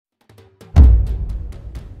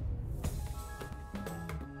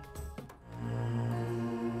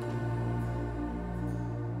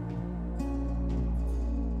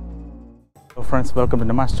Friends, welcome to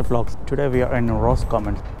the Master Vlogs. Today we are in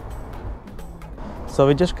Roscommon. So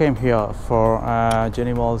we just came here for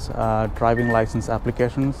Jenny Wall's driving license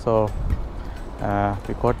application. So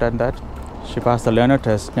we got that. She passed the learner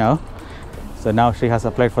test now. So now she has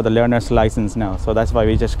applied for the learner's license now. So that's why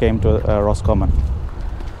we just came to Roscommon.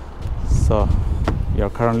 So we are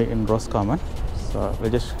currently in Roscommon. So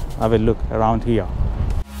we'll just have a look around here.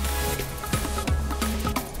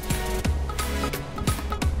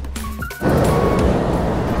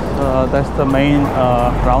 That's the main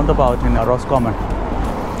roundabout in Roscommon.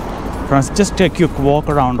 Friends, just take a quick walk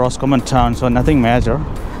around Roscommon town, so nothing major.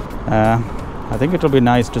 I think it will be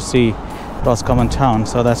nice to see Roscommon town,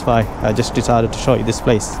 so that's why I just decided to show you this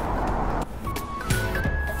place.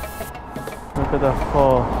 Look at the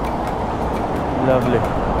fall. Lovely.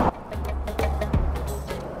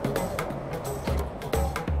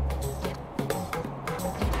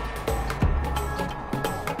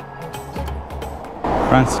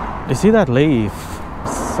 Friends, you see that leaf?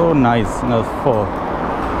 So nice, fall.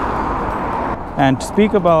 And to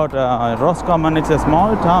speak about Roscommon, it's a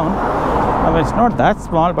small town. I mean, it's not that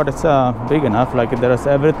small, but it's big enough. Like there is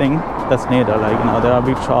everything that's needed. Like there are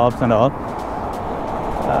big shops and all.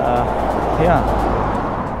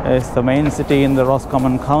 Yeah, it's the main city in the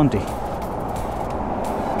Roscommon County.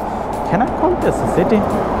 Can I call this a city?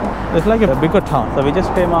 It's like a bigger town. So we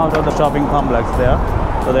just came out of the shopping complex there.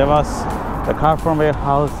 So there was the car from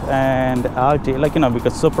warehouse and Aldi,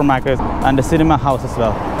 because supermarkets and the cinema house as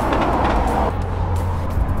well.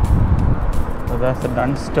 So that's the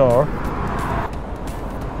Dunn store.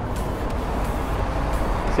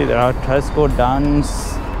 See, there are Tesco, Dunn's,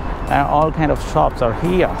 and all kind of shops are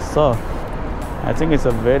here. So I think it's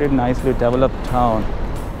a very nicely developed town.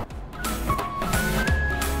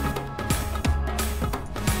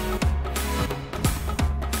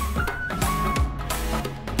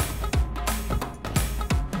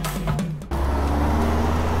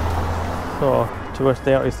 So towards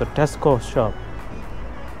there is the Tesco shop.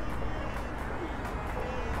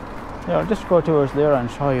 Yeah, I'll just go towards there and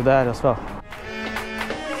show you that as well.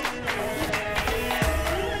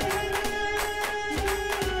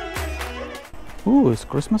 Ooh, it's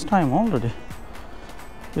Christmas time already.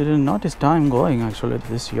 We didn't notice time going actually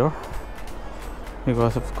this year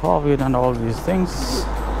because of COVID and all these things.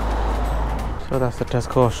 So that's the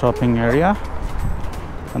Tesco shopping area.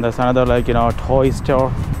 And there's another toy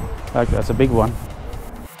store. That's a big one.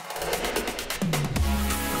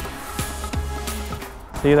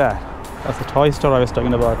 See that? That's the toy store I was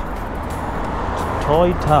talking about.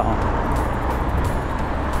 Toy town.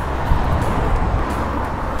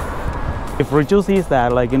 If Riju sees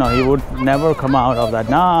that, he would never come out of that.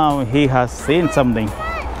 Now he has seen something.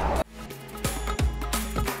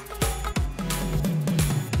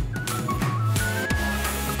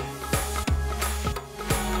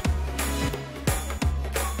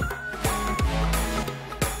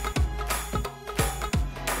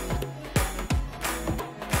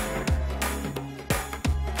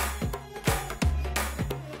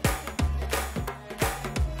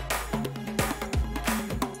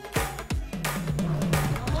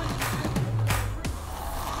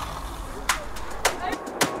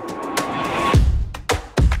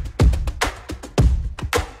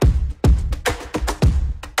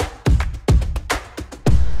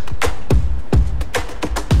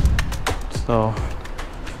 So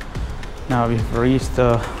now we've reached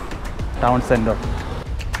the town center.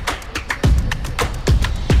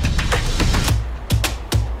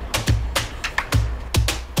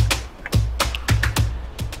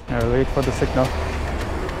 I'll wait for the signal.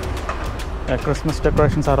 Christmas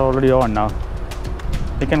decorations are already on now.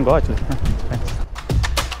 You can go actually. Thanks.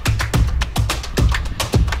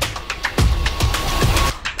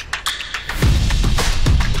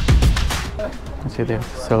 See there.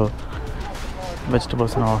 So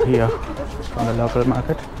vegetables are all here from the local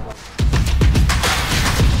market.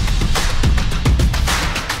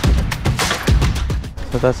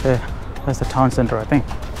 So that's the town center, I think.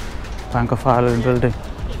 Bank of Ireland building.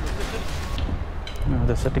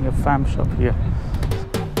 They're setting a farm shop here.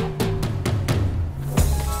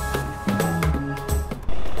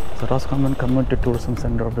 The Roscommon Community Tourism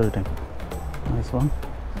Center building. Nice one.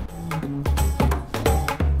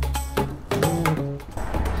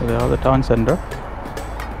 So they are the town center.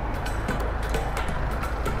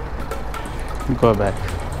 Go back.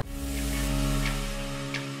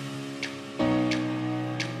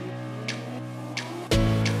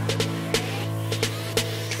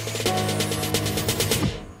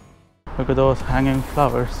 Look at those hanging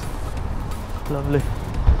flowers. Lovely.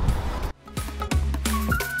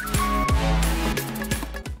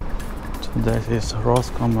 This is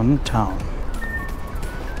Roscommon town.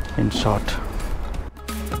 in short.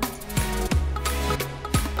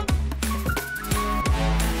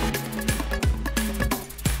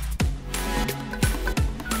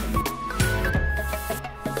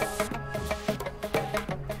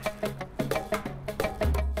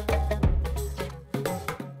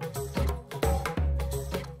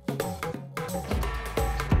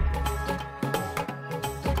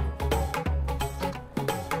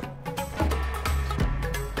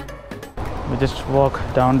 We just walk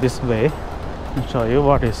down this way and show you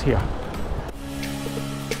what is here.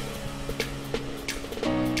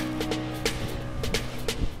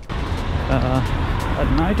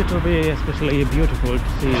 At night it will be especially beautiful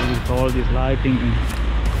to see with all this lighting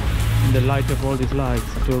and the light of all these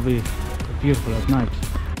lights. It will be beautiful at night.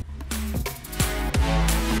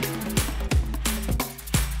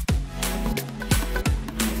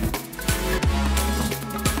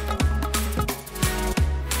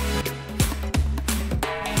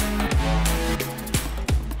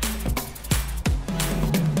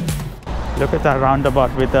 Look at that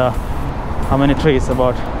roundabout with how many trees?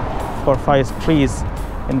 About 4 or 5 trees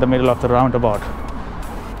in the middle of the roundabout.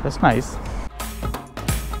 That's nice.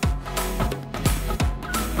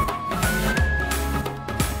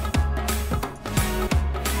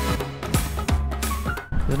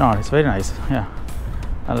 No, it's very nice. Yeah,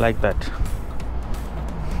 I like that.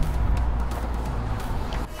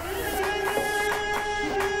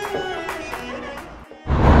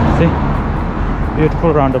 See,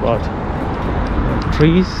 beautiful roundabout.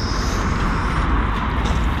 Trees.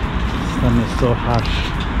 Sun is so harsh.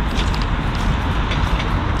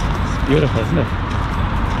 It's beautiful, isn't it?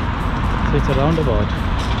 So it's a roundabout.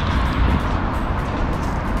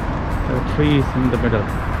 There are trees in the middle.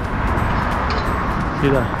 See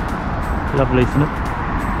that? Lovely, isn't it?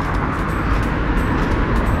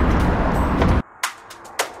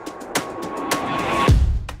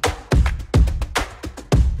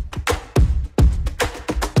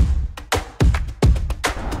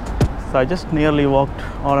 So I just nearly walked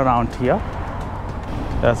all around here.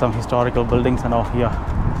 There are some historical buildings and all here.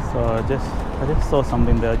 So I just saw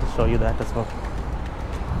something there. I'll just show you that as well.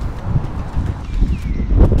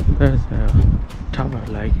 There's a tower,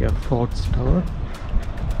 like a fort's tower.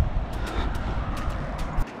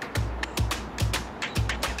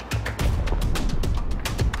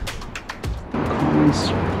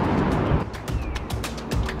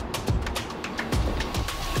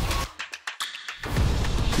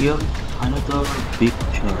 Here, another big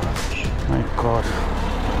church. My God,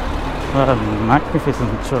 what a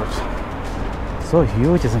magnificent church! So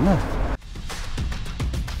huge, isn't it?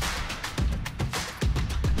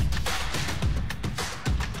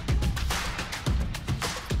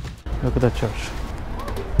 Look at the church.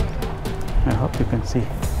 I hope you can see.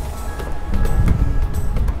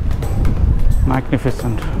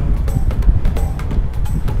 Magnificent,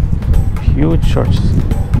 huge church.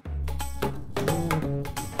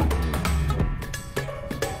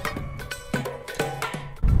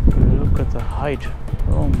 Look at the height.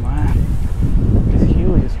 Oh man, it's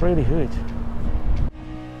huge. It's really huge.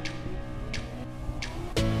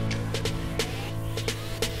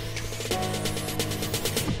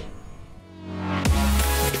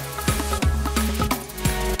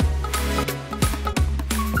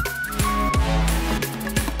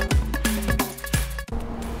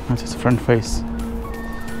 That's its front face.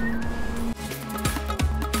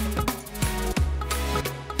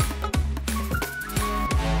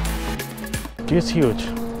 It is huge.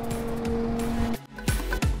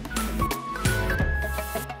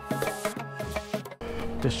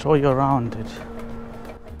 To show you around it.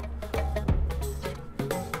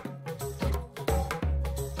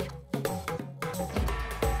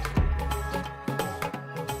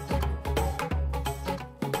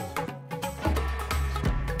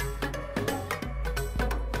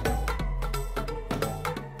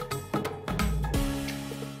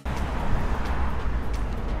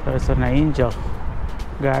 There's an angel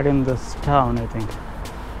guarding this town, I think.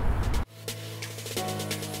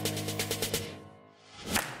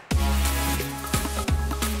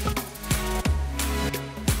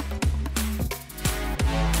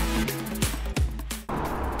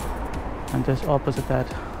 And just opposite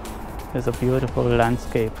that is a beautiful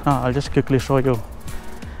landscape. Now I'll just quickly show you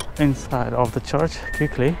inside of the church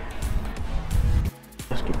quickly.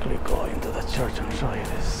 Just quickly go into the church and show you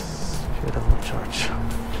this beautiful church.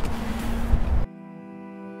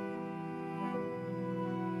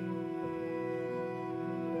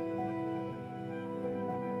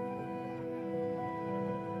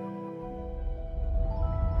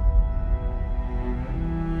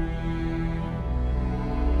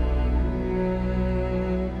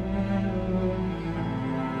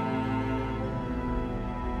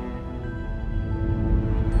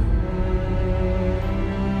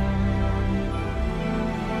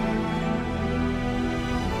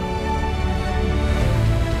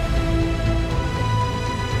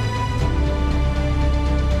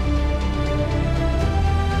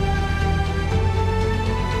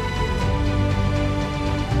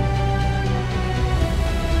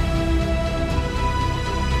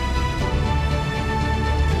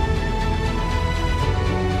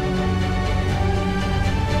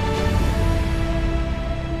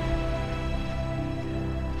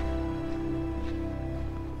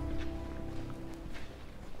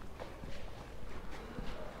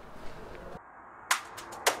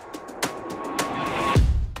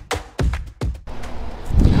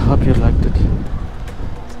 hope you liked it.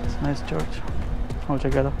 It's a nice church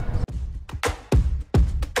altogether.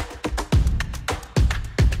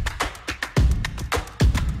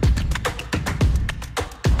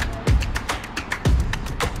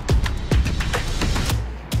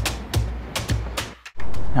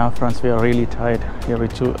 Now friends, we are really tired.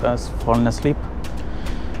 Shijo has fallen asleep.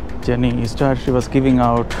 Jenny is tired. She was giving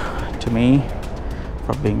out to me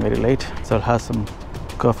for being very late. So I'll have some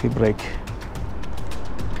coffee break.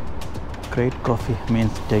 Great coffee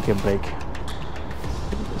means take a break.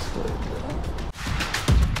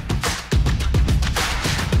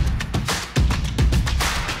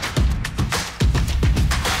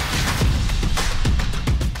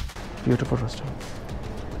 Beautiful restaurant.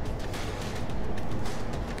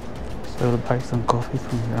 So we'll buy some coffee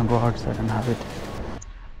from here and go outside and have it.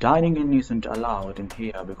 Dining in isn't allowed in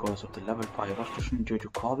here because of the level 5 restriction due to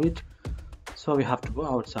COVID, so we have to go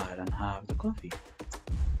outside and have the coffee.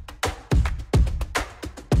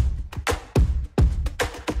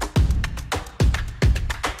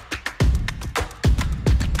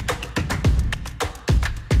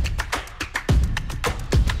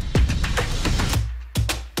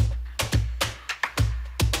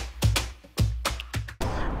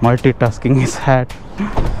 Multitasking is hard.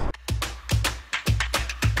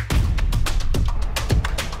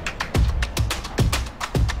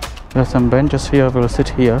 There's some benches here. We'll sit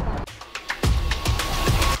here.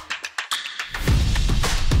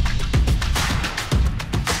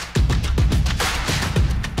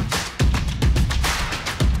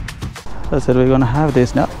 I said we're gonna have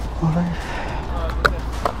this now. All right.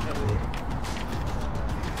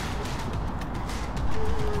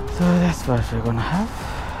 So that's what we're gonna have.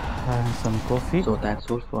 And some coffee. So that's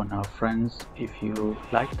all for now friends. If you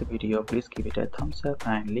liked the video, please give it a thumbs up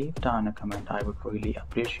and leave down a comment. I would really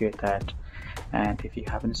appreciate that. And if you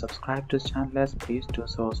haven't subscribed to this channel, please do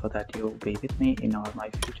so that you'll be with me in all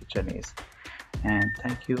my future journeys. And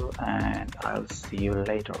thank you, and I'll see you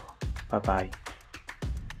later. Bye bye.